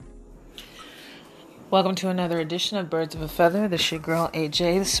Welcome to another edition of Birds of a Feather. This is your girl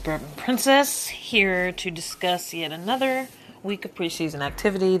AJ, the Suburban Princess, here to discuss yet another week of preseason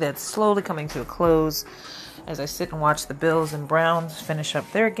activity that's slowly coming to a close as I sit and watch the Bills and Browns finish up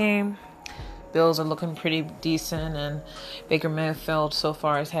their game. Bills are looking pretty decent, and Baker Mayfield so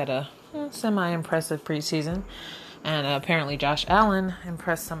far has had a semi-impressive preseason. And apparently Josh Allen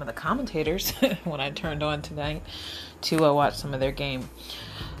impressed some of the commentators when I turned on tonight to watch some of their game.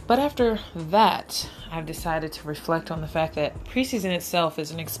 But after that, I've decided to reflect on the fact that preseason itself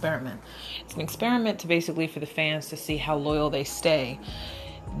is an experiment. It's an experiment to basically for the fans to see how loyal they stay,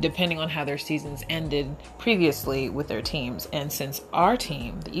 depending on how their seasons ended previously with their teams. And since our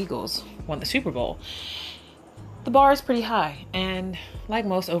team, the Eagles, won the Super Bowl, the bar is pretty high. And like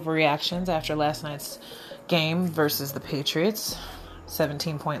most overreactions after last night's game versus the Patriots,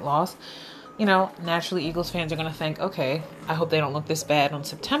 17-point loss, naturally Eagles fans are going to think, okay, I hope they don't look this bad on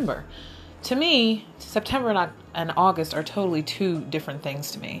September. To me, September and August are totally two different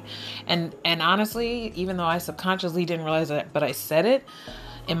things to me. And honestly, even though I subconsciously didn't realize that, but I said it,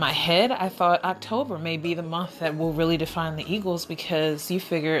 in my head, I thought October may be the month that will really define the Eagles, because you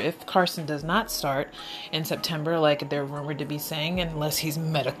figure if Carson does not start in September, like they're rumored to be saying, unless he's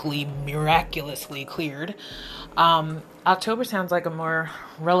medically miraculously cleared, October sounds like a more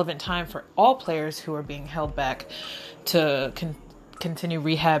relevant time for all players who are being held back to continue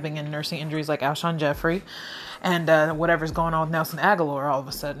rehabbing and nursing injuries like Alshon Jeffrey and whatever's going on with Nelson Aguilar all of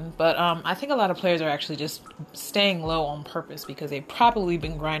a sudden. But I think a lot of players are actually just staying low on purpose because they've probably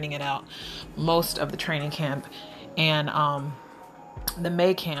been grinding it out most of the training camp and the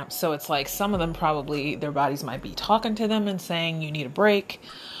May camp. So it's like some of them probably, their bodies might be talking to them and saying, you need a break.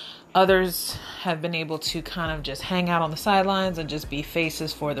 Others have been able to kind of just hang out on the sidelines and just be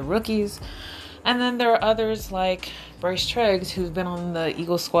faces for the rookies. And then there are others like Bryce Treggs, who's been on the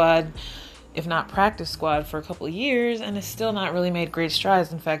Eagles squad, if not practice squad, for a couple of years and has still not really made great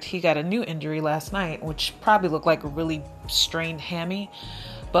strides. In fact, he got a new injury last night, which probably looked like a really strained hammy.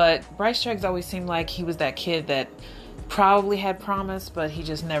 But Bryce Treggs always seemed like he was that kid that probably had promise, but he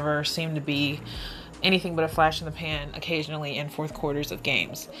just never seemed to be anything but a flash in the pan occasionally in fourth quarters of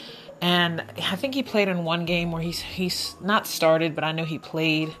games. And I think he played in one game where he's not started, but I know he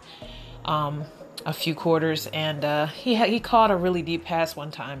played a few quarters, and he caught a really deep pass one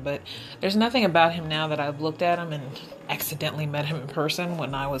time. But there's nothing about him now that I've looked at him and accidentally met him in person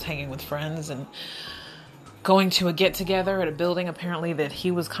when I was hanging with friends and going to a get-together at a building apparently that he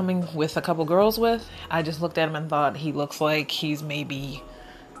was coming with a couple girls with. I just looked at him and thought he looks like he's maybe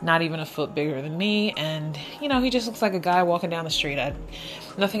not even a foot bigger than me, and he just looks like a guy walking down the street.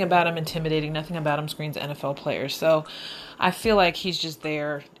 Nothing about him intimidating, nothing about him screams NFL players. So I feel like he's just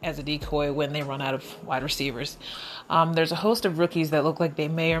there as a decoy when they run out of wide receivers. There's a host of rookies that look like they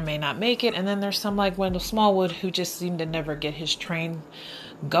may or may not make it, and then there's some like Wendell Smallwood who just seem to never get his train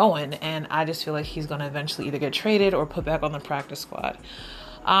going, and I just feel like he's going to eventually either get traded or put back on the practice squad.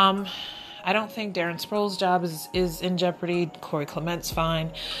 I don't think Darren Sproles' job is in jeopardy. Corey Clement's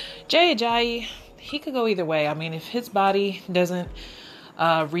fine. Jay Ajayi, he could go either way. I mean, if his body doesn't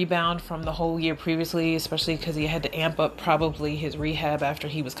rebound from the whole year previously, especially because he had to amp up probably his rehab after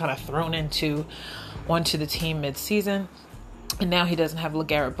he was kind of thrown onto the team mid-season, and now he doesn't have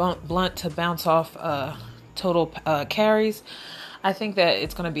LeGarrette Blount to bounce off total carries, I think that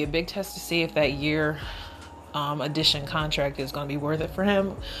it's going to be a big test to see if that year addition contract is going to be worth it for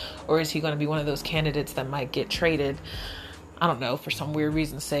him, or is he going to be one of those candidates that might get traded, I don't know, for some weird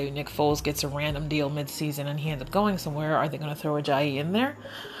reason. Say Nick Foles gets a random deal mid-season and he ends up going somewhere. Are they going to throw Ajayi in there?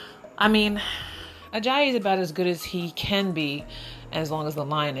 I mean, Ajayi is about as good as he can be as long as the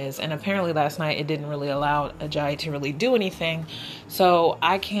line is, and apparently last night it didn't really allow Ajayi to really do anything, so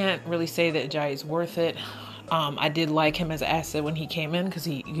I can't really say that Ajayi is worth it. I did like him as an asset when he came in because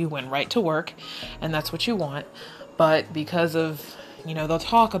he went right to work, and that's what you want. But because of, they'll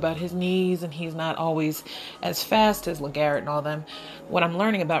talk about his knees and he's not always as fast as LeGarrette and all them. What I'm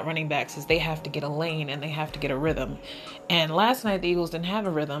learning about running backs is they have to get a lane and they have to get a rhythm. And last night the Eagles didn't have a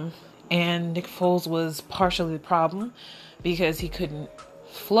rhythm, and Nick Foles was partially the problem because he couldn't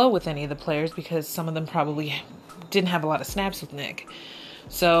flow with any of the players because some of them probably didn't have a lot of snaps with Nick.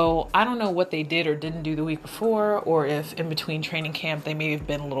 So I don't know what they did or didn't do the week before, or if in between training camp they may have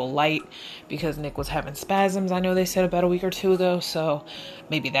been a little light because Nick was having spasms, I know they said about a week or two ago, so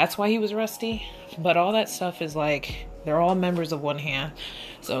maybe that's why he was rusty. But all that stuff is like, they're all members of one hand.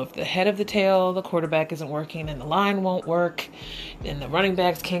 So if the head of the tail, the quarterback, isn't working, then the line won't work, then the running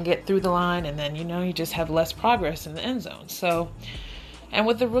backs can't get through the line, and then you just have less progress in the end zone. And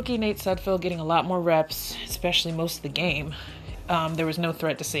with the rookie Nate Sudfeld getting a lot more reps, especially most of the game, There was no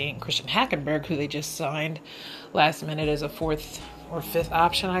threat to seeing Christian Hackenberg, who they just signed last minute as a fourth or fifth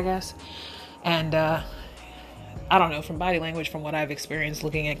option, I guess. And I don't know, from body language, from what I've experienced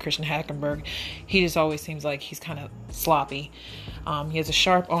looking at Christian Hackenberg, he just always seems like he's kind of sloppy. He has a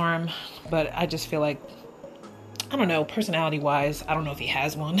sharp arm, but I just feel like, I don't know, personality-wise, I don't know if he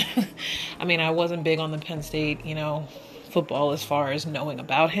has one. I mean, I wasn't big on the Penn State, football as far as knowing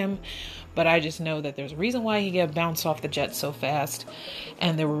about him, but I just know that there's a reason why he got bounced off the Jets so fast,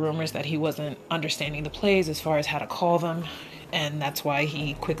 and there were rumors that he wasn't understanding the plays as far as how to call them, and that's why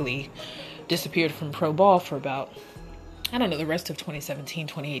he quickly disappeared from pro ball for about, I don't know, the rest of 2017,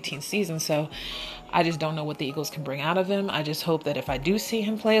 2018 season. So I just don't know what the Eagles can bring out of him. I just hope that if I do see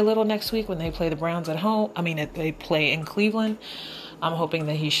him play a little next week when they play the Browns at home, if they play in Cleveland, I'm hoping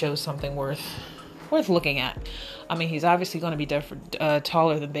that he shows something worth looking at. I mean, he's obviously going to be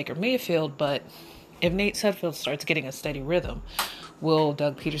taller than Baker Mayfield, but if Nate Sudfeld starts getting a steady rhythm, will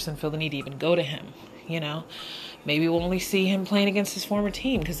Doug Peterson feel the need to even go to him? Maybe we'll only see him playing against his former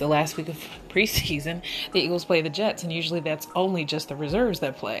team, because the last week of preseason, the Eagles play the Jets, and usually that's only just the reserves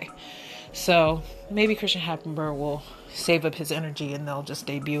that play. So maybe Christian Hackenberg will save up his energy and they'll just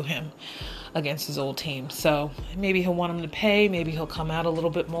debut him against his old team. So maybe he'll want him to pay. Maybe he'll come out a little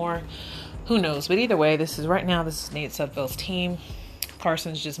bit more. Who knows? But either way, this is Nate Sudfeld's team.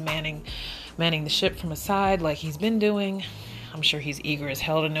 Carson's just manning the ship from his side like he's been doing. I'm sure he's eager as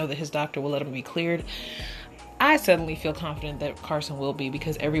hell to know that his doctor will let him be cleared. I suddenly feel confident that Carson will be,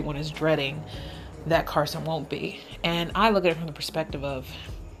 because everyone is dreading that Carson won't be. And I look at it from the perspective of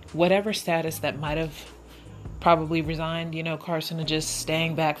whatever status that might have probably resigned, Carson to just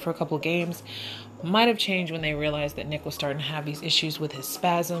staying back for a couple of games, might have changed when they realized that Nick was starting to have these issues with his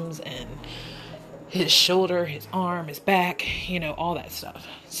spasms and his shoulder, his arm, his back, all that stuff.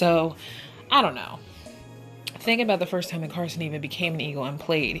 So, I don't know. Thinking about the first time that Carson even became an Eagle and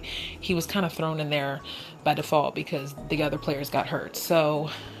played, he was kind of thrown in there by default because the other players got hurt. So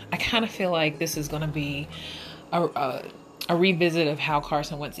I kind of feel like this is going to be a revisit of how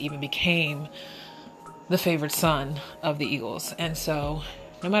Carson Wentz even became the favorite son of the Eagles. And so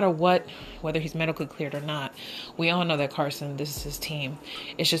no matter what, whether he's medically cleared or not, we all know that Carson, this is his team.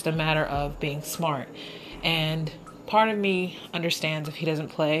 It's just a matter of being smart. And part of me understands if he doesn't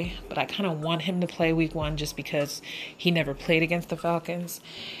play, but I kind of want him to play week 1 just because he never played against the Falcons.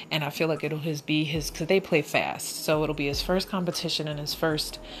 And I feel like it'll be his, because they play fast. So it'll be his first competition and his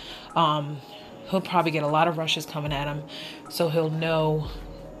first, he'll probably get a lot of rushes coming at him. So he'll know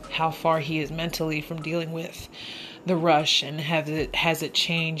how far he is mentally from dealing with the rush, and has it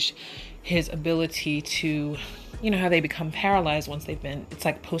changed his ability to, how they become paralyzed once it's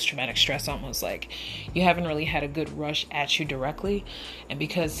like post-traumatic stress almost, like you haven't really had a good rush at you directly. And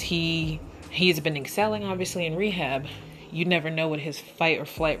because he's been excelling obviously in rehab, you never know what his fight or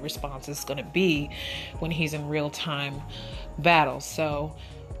flight response is going to be when he's in real-time battles. So,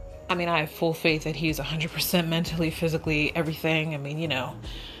 I have full faith that he's 100% mentally, physically, everything.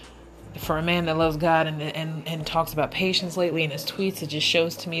 For a man that loves God and talks about patience lately in his tweets, it just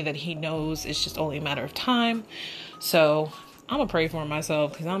shows to me that he knows it's just only a matter of time. So I'm going to pray for him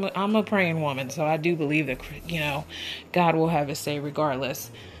myself, because I'm a praying woman. So I do believe that, God will have his say regardless.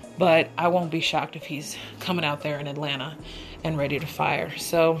 But I won't be shocked if he's coming out there in Atlanta and ready to fire.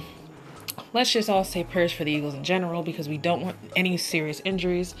 So let's just all say prayers for the Eagles in general, because we don't want any serious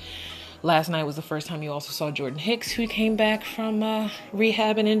injuries. Last night was the first time you also saw Jordan Hicks, who came back from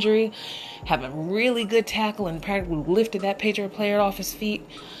rehab and injury, have a really good tackle and practically lifted that Patriot player off his feet.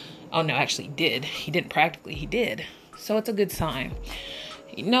 Oh, no, actually did. He didn't practically. He did. So it's a good sign.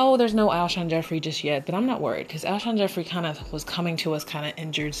 No, there's no Alshon Jeffrey just yet, but I'm not worried, because Alshon Jeffrey kind of was coming to us kind of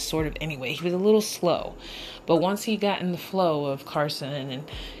injured sort of anyway. He was a little slow. But once he got in the flow of Carson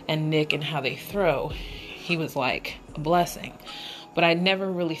and Nick and how they throw, he was like a blessing. But I never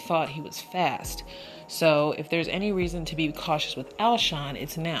really thought he was fast. So if there's any reason to be cautious with Alshon,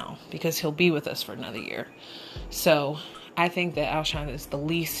 it's now, because he'll be with us for another year. So I think that Alshon is the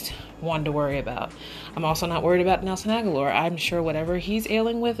least one to worry about. I'm also not worried about Nelson Aguilar. I'm sure whatever he's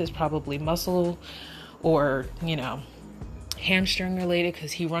ailing with is probably muscle or, hamstring related,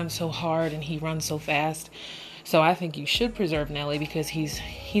 because he runs so hard and he runs so fast. So I think you should preserve Nelly, because he's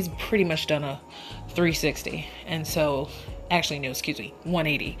pretty much done a 360. And so,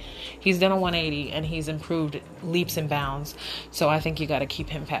 180. He's done a 180 and he's improved leaps and bounds. So I think you got to keep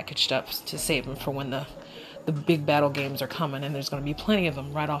him packaged up to save him for when the big battle games are coming, and there's going to be plenty of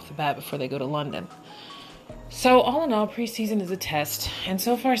them right off the bat before they go to London. So all in all, preseason is a test, and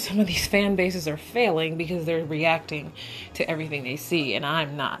so far some of these fan bases are failing because they're reacting to everything they see, and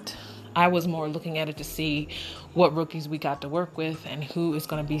I'm not. I was more looking at it to see what rookies we got to work with and who is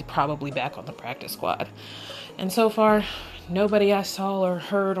going to be probably back on the practice squad. And so far, nobody I saw or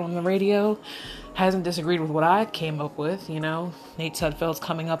heard on the radio hasn't disagreed with what I came up with. Nate Sudfeld's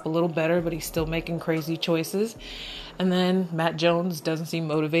coming up a little better, but he's still making crazy choices. And then Matt Jones doesn't seem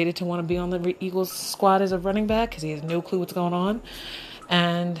motivated to want to be on the Eagles squad as a running back because he has no clue what's going on.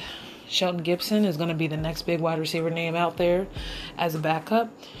 And Shelton Gibson is going to be the next big wide receiver name out there as a backup.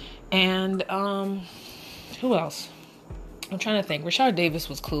 And who else? I'm trying to think. Rashard Davis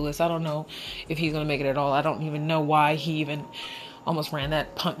was clueless. I don't know if he's going to make it at all. I don't even know why he even almost ran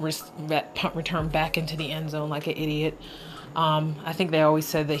that punt return back into the end zone like an idiot. I think they always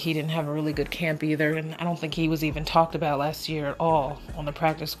said that he didn't have a really good camp either, and I don't think he was even talked about last year at all on the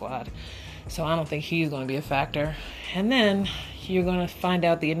practice squad. So I don't think he's going to be a factor. And then you're going to find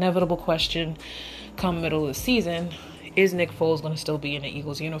out the inevitable question come middle of the season: is Nick Foles going to still be in the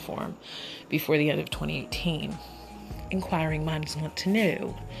Eagles uniform before the end of 2018? Inquiring minds want to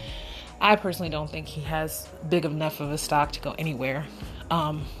know. I personally don't think he has big enough of a stock to go anywhere,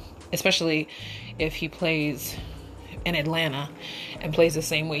 especially if he plays in Atlanta and plays the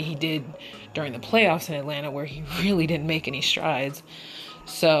same way he did during the playoffs in Atlanta, where he really didn't make any strides.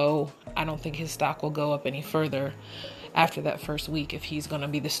 So I don't think his stock will go up any further after that first week if he's going to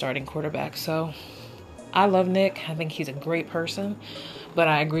be the starting quarterback. So I love Nick. I think he's a great person, but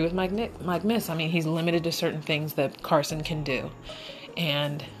I agree with Mike Miss. I mean, he's limited to certain things that Carson can do.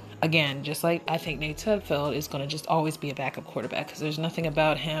 And again, just like I think Nate Sudfeld is going to just always be a backup quarterback because there's nothing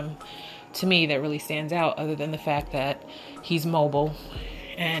about him to me that really stands out other than the fact that he's mobile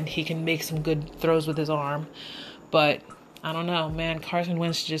and he can make some good throws with his arm. But I don't know, man, Carson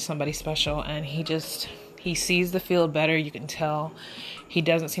Wentz is just somebody special, and he sees the field better. You can tell he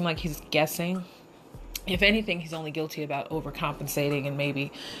doesn't seem like he's guessing. If anything, he's only guilty about overcompensating and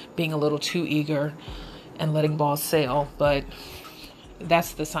maybe being a little too eager and letting balls sail. But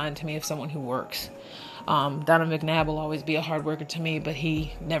that's the sign to me of someone who works. Donovan McNabb will always be a hard worker to me, but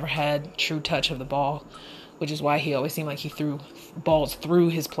he never had true touch of the ball, which is why he always seemed like he threw balls through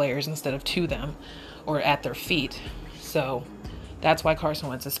his players instead of to them or at their feet. So that's why Carson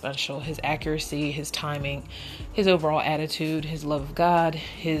Wentz is special. His accuracy, his timing, his overall attitude, his love of God,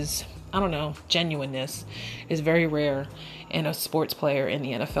 his genuineness is very rare in a sports player in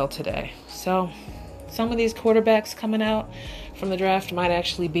the NFL today. So some of these quarterbacks coming out from the draft might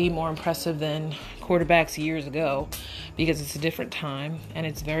actually be more impressive than quarterbacks years ago because it's a different time, and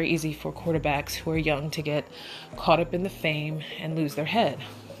it's very easy for quarterbacks who are young to get caught up in the fame and lose their head.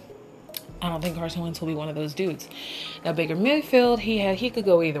 I don't think Carson Wentz will be one of those dudes. Now, Baker Mayfield, he could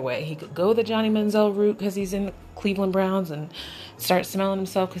go either way. He could go the Johnny Manziel route because he's in the Cleveland Browns and start smelling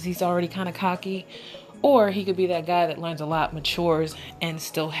himself because he's already kind of cocky. Or he could be that guy that learns a lot, matures, and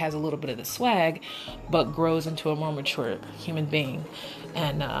still has a little bit of the swag, but grows into a more mature human being.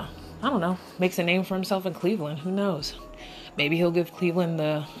 And, makes a name for himself in Cleveland. Who knows? Maybe he'll give Cleveland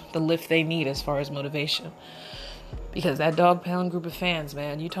the lift they need as far as motivation. Because that dog pound group of fans,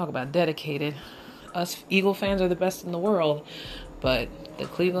 man, you talk about dedicated. Us Eagle fans are the best in the world, but the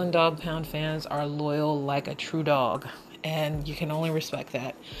Cleveland dog pound fans are loyal like a true dog, and you can only respect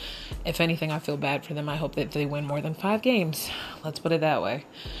that. If anything, I feel bad for them. I hope that they win more than 5 games. Let's put it that way.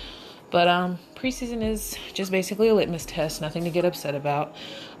 But preseason is just basically a litmus test, nothing to get upset about.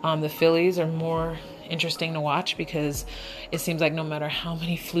 The Phillies are more interesting to watch because it seems like no matter how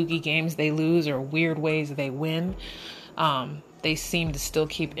many fluky games they lose or weird ways they win, they seem to still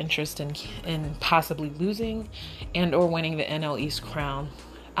keep interest in possibly losing and or winning the NL East crown.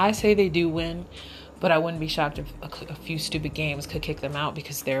 I say they do win, but I wouldn't be shocked if a few stupid games could kick them out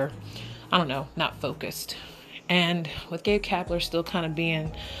because they're, not focused. And with Gabe Kapler still kind of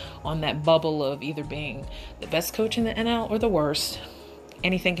being on that bubble of either being the best coach in the NL or the worst,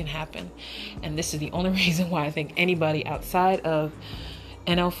 anything can happen. And this is the only reason why I think anybody outside of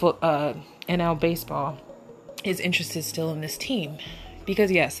NL baseball is interested still in this team.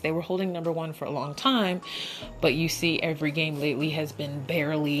 Because yes, they were holding number 1 for a long time, but you see every game lately has been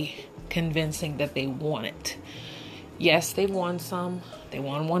barely convincing that they won it. Yes, they've won some. They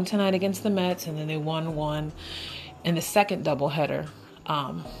won one tonight against the Mets, and then they won one in the second doubleheader.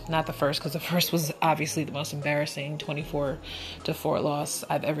 Not the first, because the first was obviously the most embarrassing 24-4 loss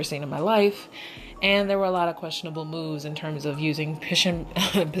I've ever seen in my life. And there were a lot of questionable moves in terms of using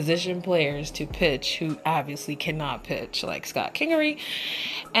position players to pitch who obviously cannot pitch, like Scott Kingery.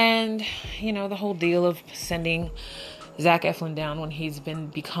 And, the whole deal of sending Zach Eflin down when he's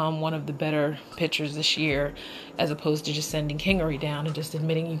become one of the better pitchers this year, as opposed to just sending Kingery down and just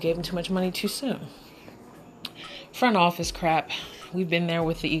admitting you gave him too much money too soon. front office crap. We've been there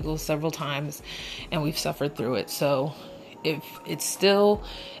with the Eagles several times and we've suffered through it. So if it still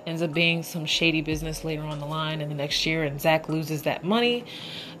ends up being some shady business later on the line in the next year and Zach loses that money,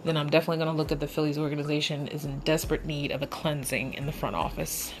 then I'm definitely going to look at the Phillies organization is in desperate need of a cleansing in the front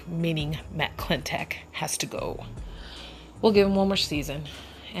office, meaning Matt Klentak has to go. We'll give him one more season.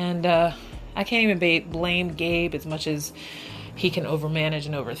 And I can't even blame Gabe as much as he can overmanage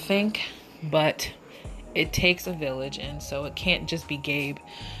and overthink, but it takes a village, and so it can't just be Gabe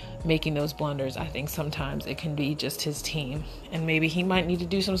making those blunders. I think sometimes it can be just his team, and maybe he might need to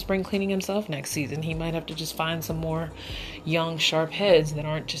do some spring cleaning himself next season. He might have to just find some more young, sharp heads that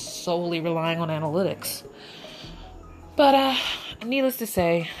aren't just solely relying on analytics. But needless to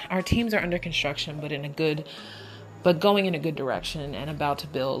say, our teams are under construction, but going in a good direction and about to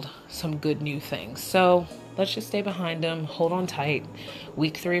build some good new things. So let's just stay behind them, hold on tight.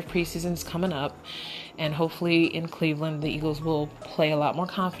 Week 3 of preseason's coming up, and hopefully in Cleveland, the Eagles will play a lot more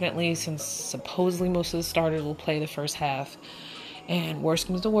confidently since supposedly most of the starters will play the first half. And worst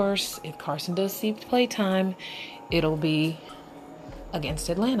comes to worst, if Carson does see play time, it'll be against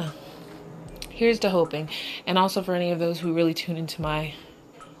Atlanta. Here's to hoping. And also for any of those who really tune into my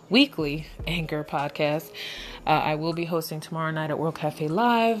weekly Anchor podcast, I will be hosting tomorrow night at World Cafe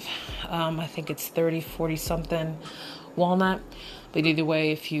Live. I think it's 3040 something Walnut. But either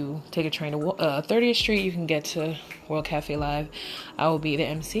way, if you take a train to 30th Street, you can get to World Cafe Live. I will be the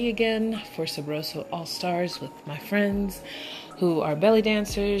MC again for Sabroso All-Stars with my friends who are belly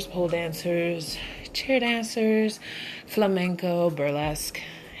dancers, pole dancers, chair dancers, flamenco, burlesque,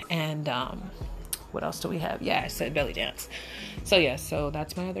 and what else do we have? Yeah, I said belly dance. So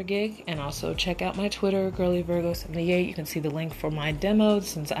that's my other gig. And also check out my Twitter, GirlyVirgo78. You can see the link for my demo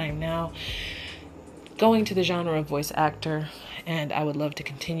since I am now going to the genre of voice actor, and I would love to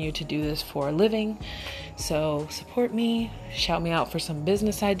continue to do this for a living. So support me, shout me out for some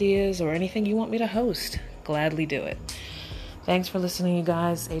business ideas or anything you want me to host. Gladly do it. Thanks for listening, you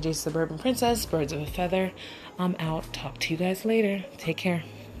guys. AJ Suburban Princess, Birds of a Feather. I'm out. Talk to you guys later. Take care.